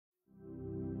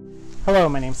Hello,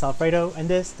 my name's Alfredo, and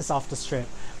this is Off the Strip,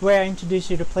 where I introduce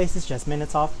you to places just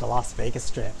minutes off the Las Vegas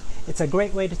Strip. It's a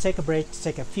great way to take a break, to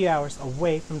take a few hours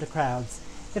away from the crowds.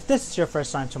 If this is your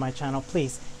first time to my channel,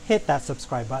 please hit that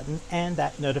subscribe button and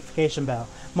that notification bell.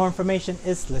 More information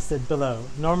is listed below.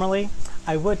 Normally,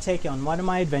 I would take you on one of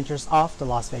my adventures off the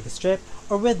Las Vegas Strip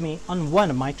or with me on one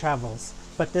of my travels,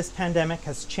 but this pandemic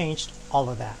has changed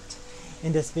all of that.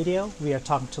 In this video, we are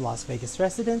talking to Las Vegas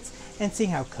residents and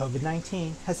seeing how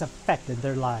COVID-19 has affected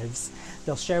their lives.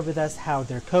 They'll share with us how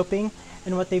they're coping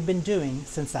and what they've been doing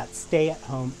since that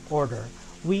stay-at-home order.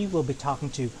 We will be talking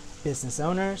to business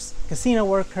owners, casino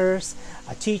workers,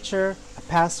 a teacher, a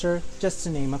pastor, just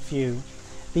to name a few.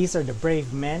 These are the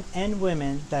brave men and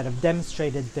women that have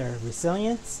demonstrated their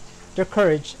resilience, their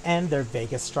courage, and their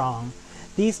Vegas strong.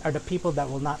 These are the people that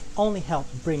will not only help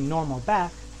bring normal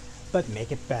back, but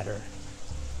make it better.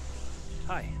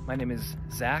 Hi, my name is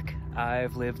Zach.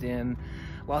 I've lived in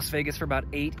Las Vegas for about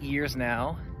 8 years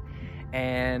now,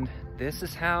 and this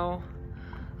is how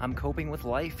I'm coping with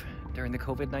life during the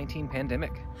COVID-19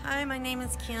 pandemic. Hi, my name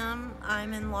is Kim.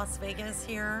 I'm in Las Vegas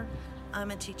here.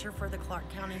 I'm a teacher for the Clark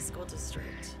County School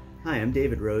District. Hi, I'm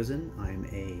David Rosen. I'm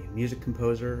a music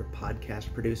composer,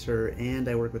 podcast producer, and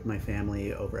I work with my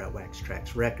family over at Wax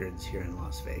Trax Records here in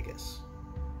Las Vegas.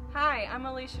 Hi, I'm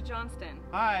Alicia Johnston.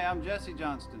 Hi, I'm Jesse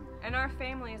Johnston. And our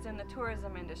family is in the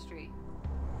tourism industry.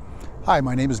 Hi,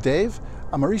 my name is Dave.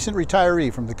 I'm a recent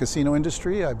retiree from the casino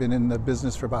industry. I've been in the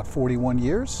business for about 41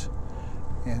 years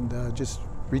and just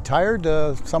retired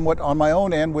somewhat on my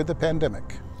own and with the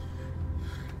pandemic.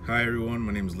 Hi everyone,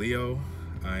 my name is Leo.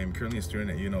 I'm currently a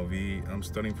student at UNLV. I'm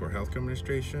studying for healthcare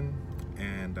administration,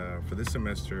 and for this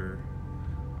semester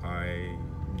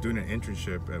I'm doing an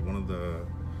internship at one of the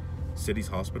city's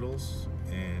hospitals,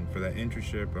 and for that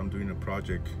internship I'm doing a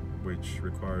project which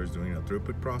requires doing a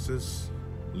throughput process,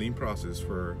 lean process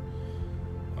for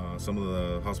some of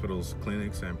the hospital's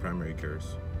clinics and primary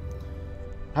cares.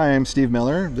 Hi, I'm Steve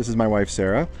Miller. This is my wife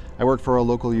Sara. I work for a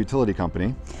local utility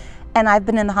company. And I've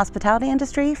been in the hospitality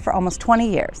industry for almost 20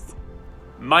 years.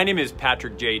 My name is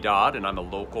Patrick J. Dodd, and I'm a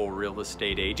local real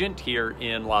estate agent here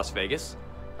in Las Vegas.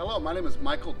 Hello, my name is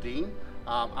Michael Dean.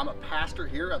 I'm a pastor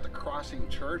here at the Crossing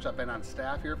Church. I've been on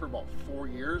staff here for about 4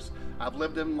 years. I've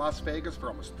lived in Las Vegas for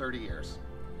almost 30 years.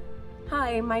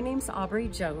 Hi, my name's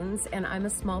Aubrie Jones, and I'm a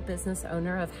small business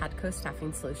owner of Hadco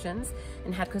Staffing Solutions.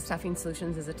 And Hadco Staffing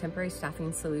Solutions is a temporary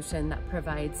staffing solution that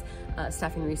provides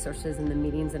staffing resources in the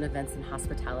meetings and events and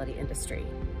hospitality industry.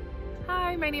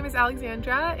 Hi, my name is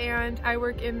Alexandra, and I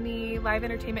work in the live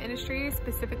entertainment industry,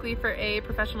 specifically for a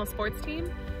professional sports team.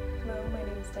 Hello, my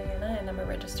name is Diana, and I'm a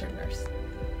registered nurse.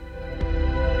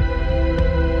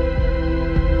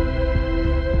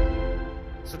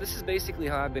 So this is basically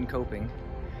how I've been coping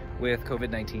with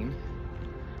COVID-19.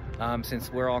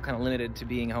 Since we're all kind of limited to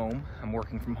being home, I'm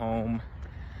working from home,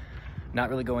 not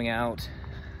really going out,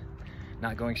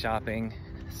 not going shopping.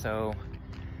 So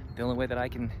the only way that I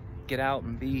can get out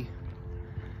and be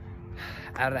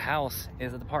out of the house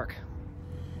is at the park.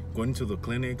 Going to the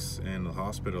clinics and the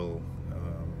hospital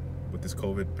with this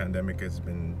COVID pandemic has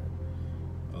been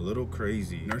a little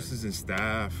crazy. Nurses and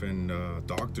staff and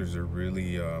doctors are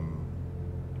really,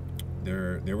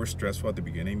 they were stressful at the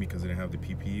beginning because they didn't have the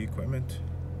PPE equipment,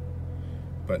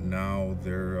 but now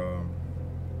they're a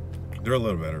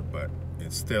little better, but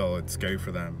it's scary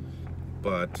for them.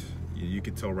 But you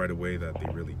can tell right away that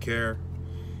they really care,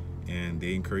 and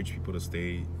they encourage people to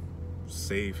stay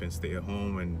safe and stay at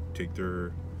home and take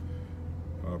their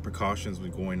precautions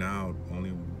with going out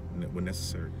only when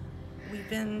necessary. We've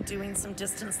been doing some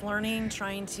distance learning,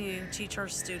 trying to teach our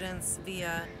students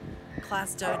via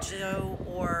Class Dojo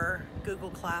or Google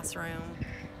Classroom.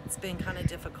 It's been kind of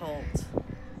difficult.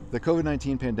 The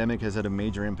COVID-19 pandemic has had a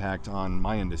major impact on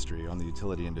my industry, on the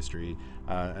utility industry,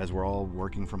 as we're all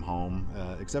working from home,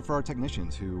 except for our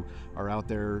technicians who are out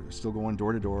there still going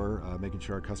door to door, making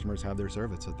sure our customers have their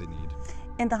service that they need.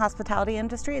 In the hospitality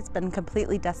industry, it's been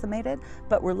completely decimated,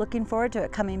 but we're looking forward to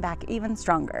it coming back even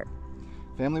stronger.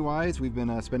 Family-wise, we've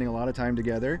been spending a lot of time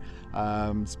together.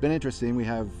 It's been interesting. We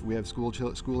have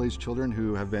school-age children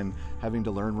who have been having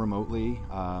to learn remotely.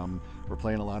 We're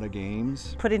playing a lot of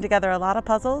games. Putting together a lot of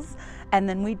puzzles, and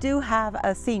then we do have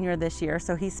a senior this year,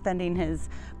 so he's spending his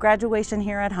graduation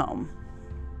here at home.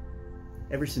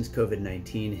 Ever since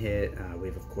COVID-19 hit,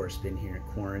 we've of course been here in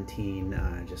quarantine,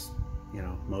 just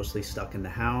mostly stuck in the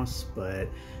house, but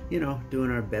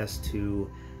doing our best to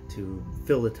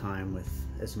fill the time with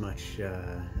as much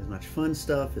fun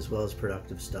stuff as well as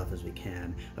productive stuff as we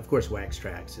can. Of course, Wax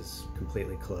Trax is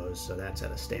completely closed, so that's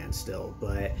at a standstill,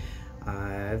 but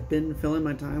I've been filling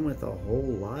my time with a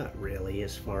whole lot, really,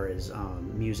 as far as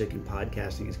music and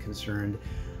podcasting is concerned.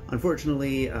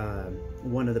 Unfortunately,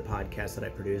 one of the podcasts that I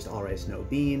produced, All Rice No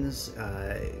Beans,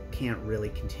 can't really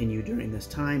continue during this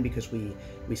time because we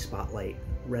spotlight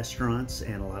restaurants,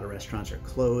 and a lot of restaurants are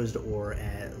closed or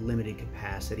at limited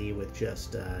capacity with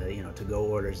just to-go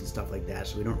orders and stuff like that.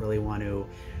 So we don't really want to,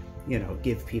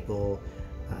 give people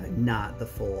not the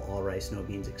full All Rice No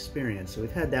Beans experience. So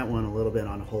we've had that one a little bit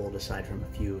on hold aside from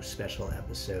a few special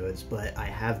episodes, but I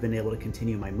have been able to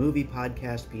continue my movie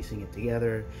podcast, piecing it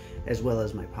together, as well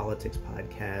as my politics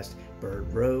podcast,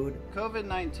 Bird Road.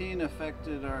 COVID-19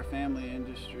 affected our family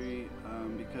industry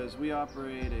because we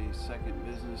operate a second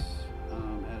business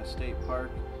at a state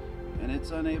park, and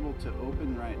it's unable to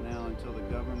open right now until the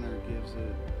governor gives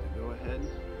it the go-ahead.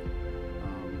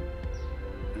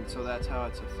 And so that's how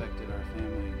it's affected our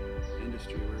family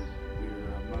industry. We're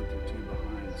a month or two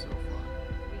behind so far.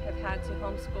 We have had to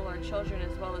homeschool our children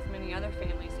as well as many other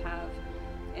families have.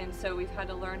 And so we've had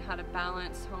to learn how to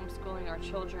balance homeschooling our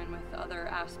children with other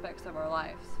aspects of our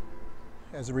lives.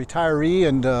 As a retiree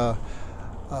and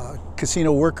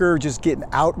casino worker, just getting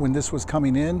out when this was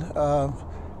coming in,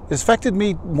 it affected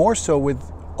me more so with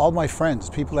all my friends,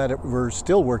 people that were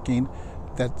still working,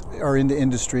 that are in the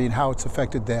industry, and how it's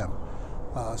affected them.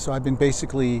 So I've been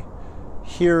basically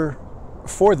here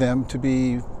for them to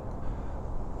be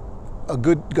a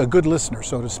good listener,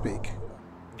 so to speak.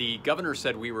 The governor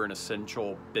said we were an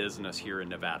essential business here in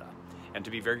Nevada. And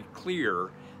to be very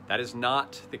clear, that is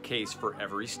not the case for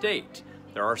every state.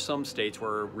 There are some states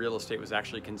where real estate was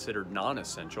actually considered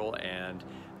non-essential, and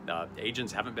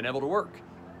agents haven't been able to work.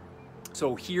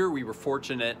 So here we were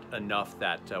fortunate enough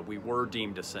that we were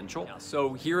deemed essential.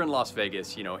 So here in Las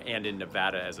Vegas, and in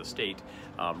Nevada as a state,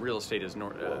 real estate has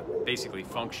basically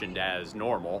functioned as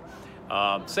normal.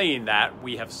 Saying that,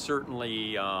 we have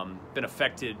certainly been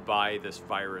affected by this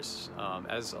virus,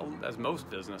 as most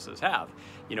businesses have.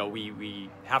 We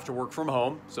have to work from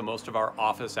home, so most of our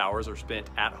office hours are spent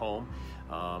at home.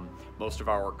 Most of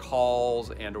our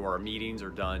calls and or our meetings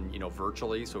are done,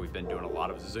 virtually. So we've been doing a lot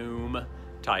of Zoom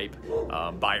type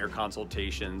buyer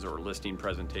consultations or listing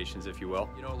presentations, if you will.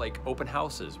 Like open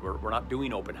houses. We're not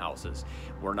doing open houses.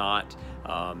 We're not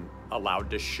allowed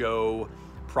to show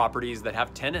properties that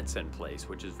have tenants in place,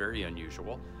 which is very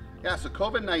unusual. Yeah, so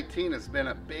COVID-19 has been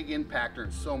a big impactor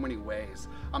in so many ways.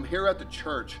 I'm here at the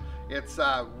church. It's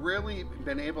really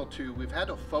been able to, we've had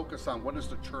to focus on what does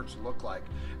the church look like.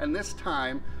 And this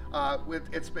time,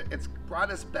 it's brought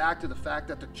us back to the fact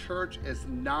that the church is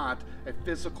not a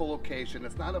physical location.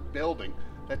 It's not a building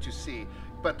that you see,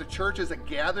 but the church is a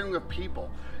gathering of people,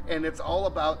 and it's all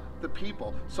about the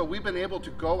people. So we've been able to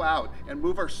go out and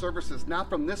move our services, not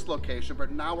from this location,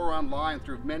 but now we're online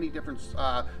through many different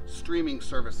streaming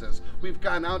services. We've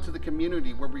gone out to the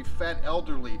community where we've fed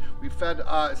elderly, we've fed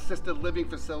assisted living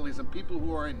facilities and people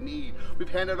who are in need. We've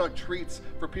handed out treats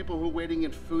for people who are waiting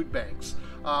in food banks.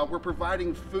 We're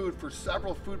providing food for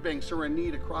several food banks who are in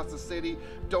need across the city.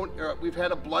 We've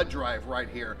had a blood drive right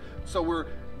here. So we're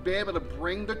be able to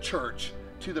bring the church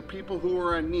to the people who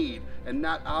are in need, and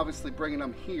not obviously bringing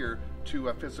them here to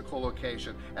a physical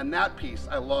location. And that piece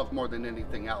I love more than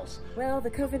anything else. Well, the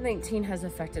COVID-19 has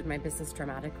affected my business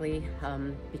dramatically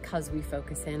because we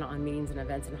focus in on meetings and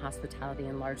events and hospitality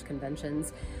and large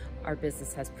conventions. Our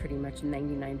business has pretty much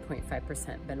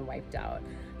 99.5% been wiped out.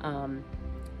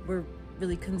 We're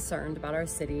really concerned about our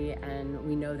city, and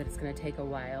we know that it's going to take a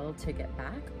while to get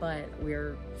back, but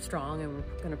we're strong and we're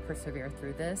going to persevere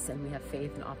through this, and we have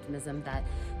faith and optimism that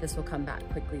this will come back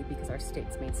quickly because our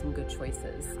state's made some good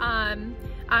choices.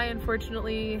 I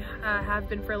unfortunately have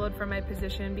been furloughed from my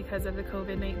position because of the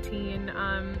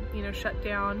COVID-19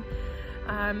 shutdown.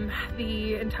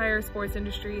 The entire sports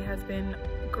industry has been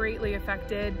greatly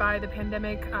affected by the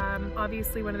pandemic.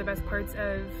 Obviously, one of the best parts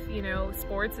of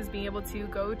sports is being able to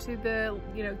go to the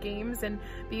games and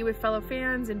be with fellow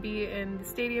fans and be in the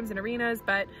stadiums and arenas,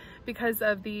 but because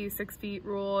of the 6 feet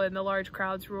rule and the large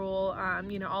crowds rule,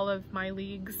 all of my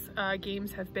leagues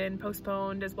games have been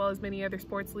postponed, as well as many other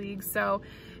sports leagues. So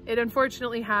it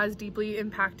unfortunately has deeply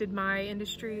impacted my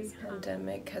industry. This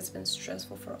pandemic has been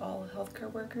stressful for all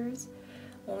healthcare workers,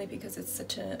 only because it's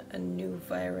such a new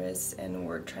virus and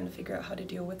we're trying to figure out how to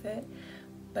deal with it.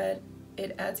 But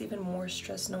it adds even more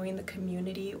stress knowing the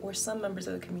community, or some members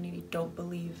of the community, don't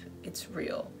believe it's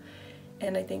real.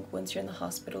 And I think once you're in the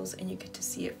hospitals and you get to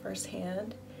see it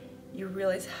firsthand, you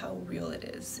realize how real it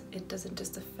is. It doesn't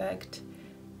just affect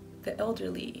the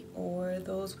elderly or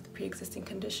those with pre-existing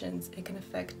conditions. It can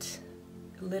affect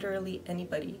literally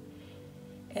anybody.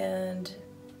 And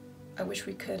I wish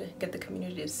we could get the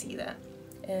community to see that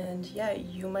And yeah,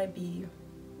 you might be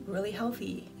really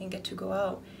healthy and get to go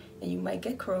out, and you might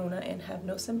get corona and have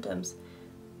no symptoms,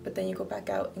 but then you go back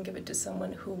out and give it to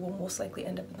someone who will most likely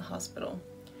end up in the hospital.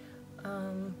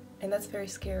 And that's very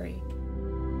scary.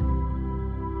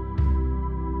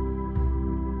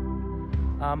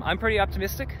 I'm pretty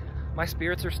optimistic. My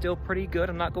spirits are still pretty good.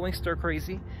 I'm not going stir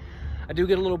crazy. I do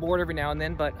get a little bored every now and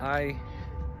then, but I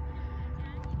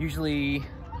usually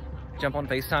jump on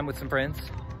FaceTime with some friends.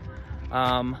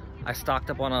 I stocked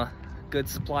up on a good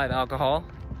supply of alcohol,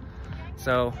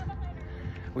 so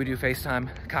we do FaceTime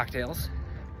cocktails.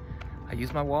 I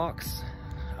use my walks.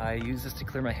 I use this to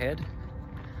clear my head.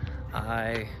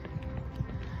 I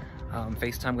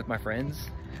FaceTime with my friends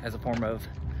as a form of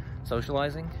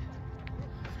socializing.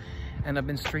 And I've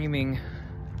been streaming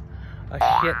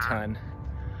a shit ton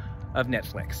of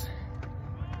Netflix.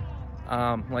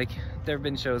 Like, there have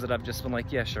been shows that I've just been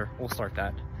like, yeah, sure, we'll start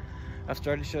that. I've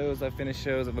started shows, I've finished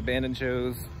shows, I've abandoned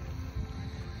shows.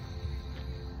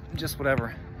 Just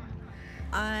whatever.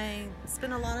 I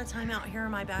spend a lot of time out here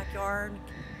in my backyard,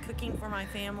 cooking for my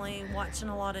family, watching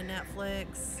a lot of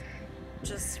Netflix,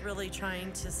 just really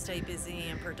trying to stay busy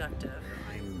and productive.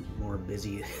 I'm more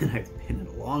busy than I've been in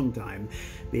a long time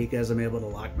because I'm able to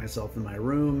lock myself in my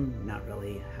room, not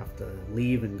really have to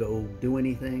leave and go do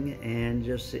anything, and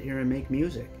just sit here and make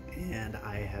music. And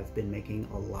I have been making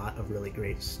a lot of really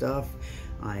great stuff.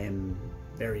 I am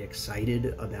very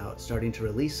excited about starting to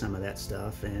release some of that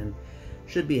stuff, and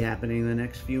should be happening in the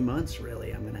next few months,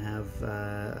 really. I'm gonna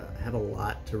have a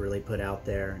lot to really put out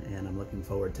there, and I'm looking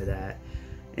forward to that.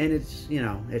 And it's, you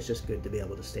know, it's just good to be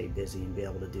able to stay busy and be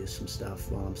able to do some stuff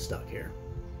while I'm stuck here.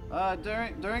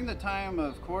 During the time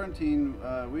of quarantine,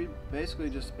 we've basically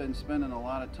just been spending a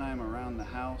lot of time around the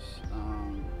house,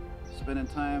 spending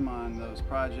time on those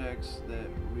projects that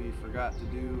we forgot to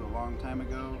do a long time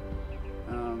ago.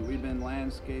 We've been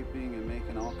landscaping and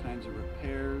making all kinds of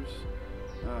repairs.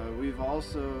 We've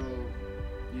also,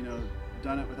 you know,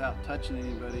 done it without touching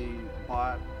anybody,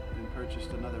 bought and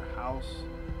purchased another house,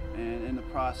 and in the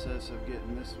process of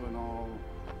getting this one all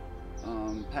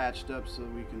patched up so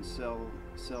we can sell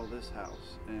this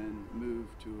house and move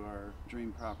to our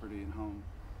dream property and home.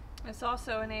 It's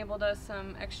also enabled us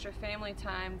some extra family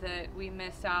time that we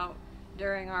miss out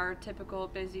during our typical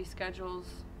busy schedules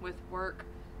with work.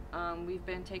 We've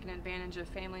been taking advantage of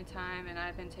family time, and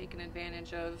I've been taking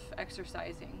advantage of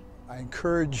exercising. I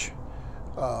encourage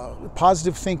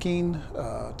positive thinking,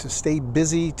 to stay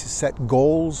busy, to set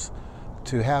goals,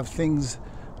 to have things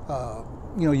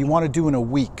you know, you want to do in a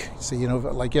week. So, you know,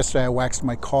 like yesterday I waxed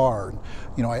my car, and,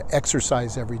 you know, I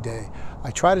exercise every day.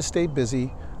 I try to stay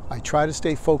busy. I try to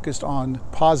stay focused on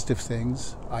positive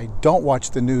things. I don't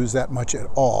watch the news that much at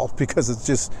all because it's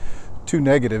just too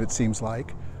negative, it seems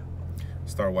like.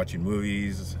 Start watching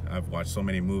movies. I've watched so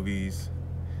many movies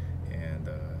and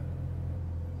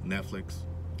Netflix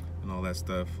and all that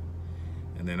stuff.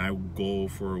 And then I go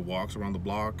for walks around the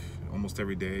block almost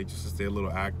every day just to stay a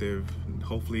little active. And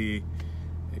hopefully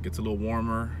it gets a little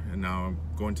warmer, and now I'm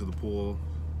going to the pool.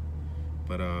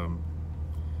 But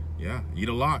yeah, eat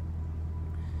a lot.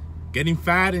 Getting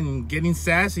fat and getting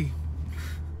sassy.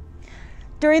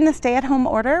 During the stay-at-home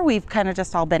order, we've kind of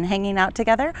just all been hanging out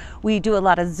together. We do a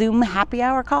lot of Zoom happy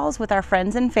hour calls with our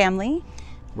friends and family.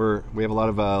 We have a lot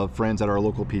of friends at our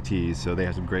local PTs, so they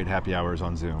have some great happy hours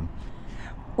on Zoom.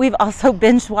 We've also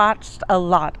binge-watched a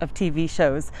lot of TV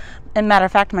shows. As a matter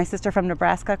of fact, my sister from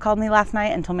Nebraska called me last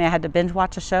night and told me I had to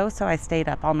binge-watch a show, so I stayed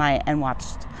up all night and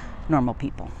watched Normal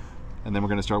People. And then we're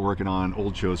going to start working on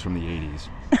old shows from the 80s.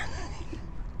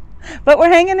 But we're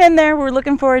hanging in there. We're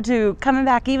looking forward to coming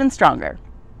back even stronger.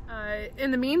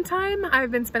 In the meantime,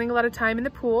 I've been spending a lot of time in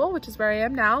the pool, which is where I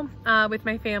am now, with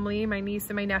my family, my niece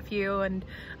and my nephew, and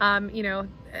you know,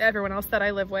 everyone else that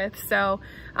I live with. So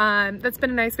that's been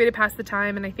a nice way to pass the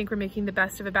time, and I think we're making the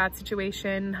best of a bad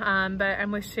situation. But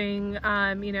I'm wishing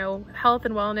you know, health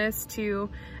and wellness to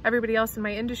everybody else in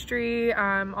my industry,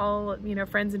 all, you know,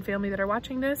 friends and family that are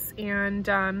watching this, and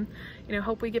you know,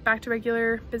 hope we get back to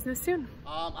regular business soon.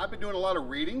 I've been doing a lot of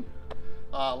reading.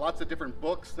 Lots of different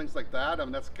books, things like that.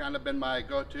 That's kind of been my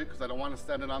go-to because I don't want to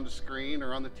send it on the screen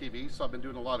or on the TV. So I've been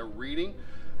doing a lot of reading,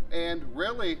 and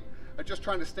really I'm just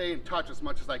trying to stay in touch as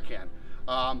much as I can.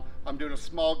 I'm doing a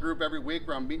small group every week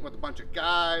where I'm meeting with a bunch of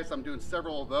guys. I'm doing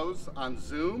several of those on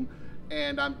Zoom,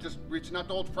 and I'm just reaching out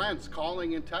to old friends,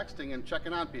 calling and texting and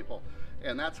checking on people.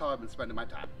 And that's how I've been spending my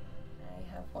time.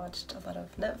 I have watched a lot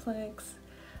of Netflix,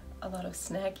 a lot of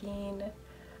snacking.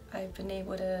 I've been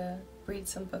able to read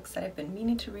some books that I've been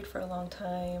meaning to read for a long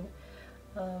time,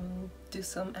 do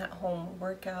some at-home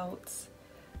workouts,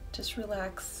 just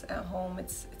relax at home.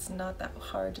 It's not that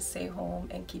hard to stay home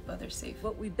and keep others safe.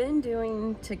 What we've been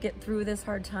doing to get through this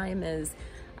hard time is,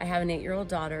 I have an 8-year-old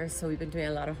daughter, so we've been doing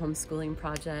a lot of homeschooling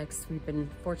projects. We've been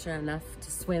fortunate enough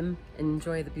to swim and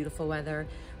enjoy the beautiful weather.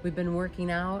 We've been working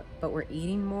out, but we're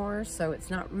eating more, so it's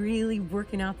not really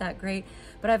working out that great.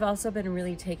 But I've also been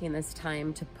really taking this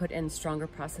time to put in stronger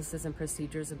processes and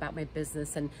procedures about my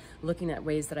business and looking at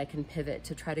ways that I can pivot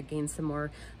to try to gain some more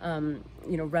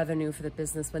revenue for the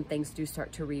business when things do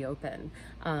start to reopen.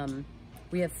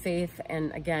 We have faith,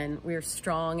 and again, we're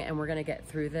strong and we're gonna get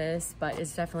through this, but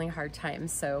it's definitely a hard time.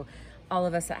 So all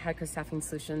of us at Hadco Staffing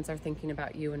Solutions are thinking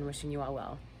about you and wishing you all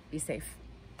well. Be safe.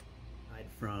 Aside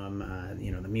from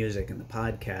the music and the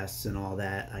podcasts and all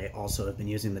that, I also have been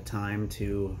using the time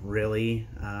to really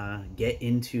get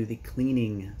into the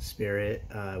cleaning spirit.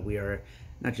 We are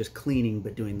not just cleaning,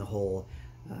 but doing the whole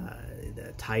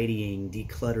the tidying,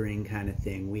 decluttering kind of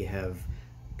thing. We have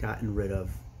gotten rid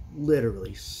of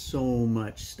literally so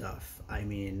much stuff. I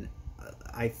mean,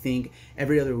 I think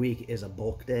every other week is a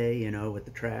bulk day, with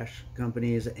the trash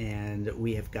companies, and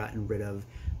we have gotten rid of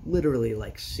literally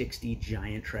like 60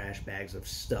 giant trash bags of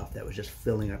stuff that was just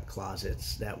filling up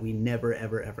closets that we never,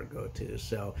 ever, ever go to.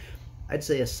 So I'd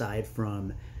say, aside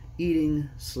from eating,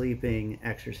 sleeping,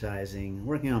 exercising,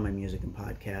 working on my music and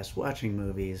podcasts, watching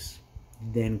movies,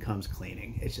 then comes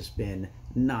cleaning. It's just been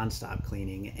nonstop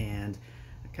cleaning, and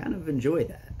kind of enjoy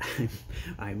that.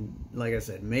 I'm, like I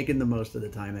said, making the most of the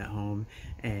time at home,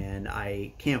 and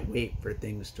I can't wait for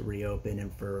things to reopen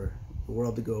and for the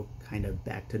world to go kind of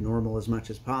back to normal as much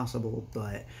as possible.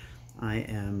 But I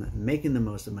am making the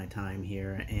most of my time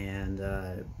here, and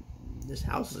this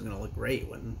house is going to look great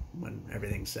when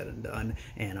everything's said and done,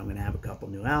 and I'm going to have a couple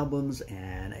new albums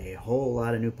and a whole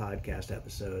lot of new podcast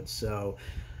episodes. So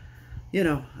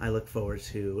I look forward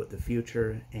to the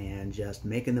future and just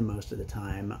making the most of the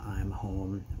time I'm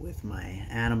home with my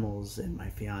animals and my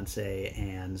fiance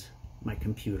and my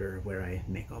computer, where I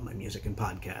make all my music and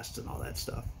podcasts and all that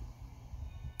stuff.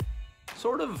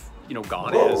 Sort of,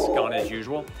 gone as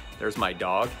usual. There's my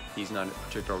dog. He's not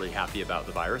particularly happy about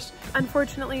the virus.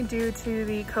 Unfortunately, due to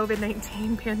the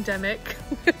COVID-19 pandemic.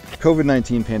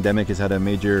 COVID-19 pandemic has had a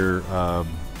major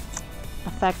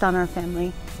effect on our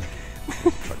family.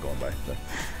 Truck going by. So.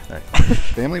 All right.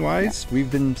 Family-wise,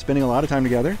 we've been spending a lot of time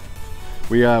together.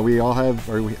 We all have.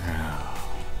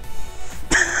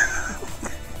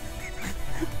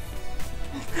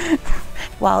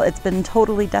 While it's been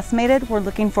totally decimated, we're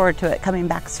looking forward to it coming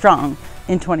back strong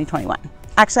in 2021.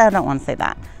 Actually, I don't want to say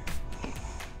that.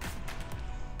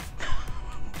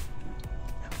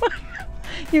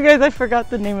 You guys, I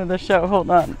forgot the name of the show. Hold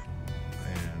on.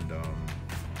 And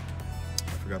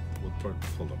I forgot what part.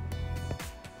 Hold on.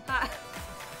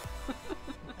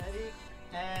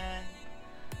 And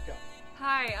go.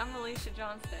 Hi, I'm Alicia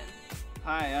Johnston.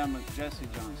 Hi, I'm Jesse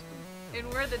Johnston. And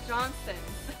we're the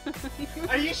Johnstons.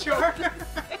 Are you sure?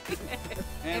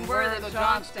 And we're the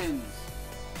Johnstons.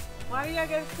 Why do y'all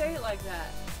gotta say it like that?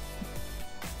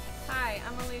 Hi,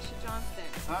 I'm Alicia Johnston.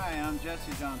 Hi, I'm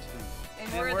Jesse Johnston.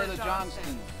 And we're the Johnstons.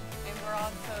 And we're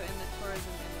also in the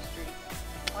tourism industry.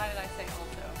 Why did I say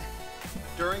also?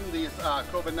 During the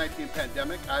COVID-19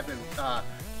 pandemic, I've been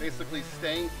basically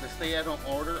the stay-at-home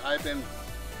order. I've been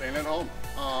staying at home.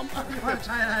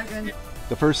 Try that again.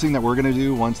 The first thing that we're going to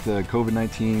do once the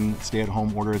COVID-19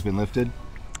 stay-at-home order has been lifted,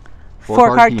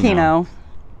 4-card Keno.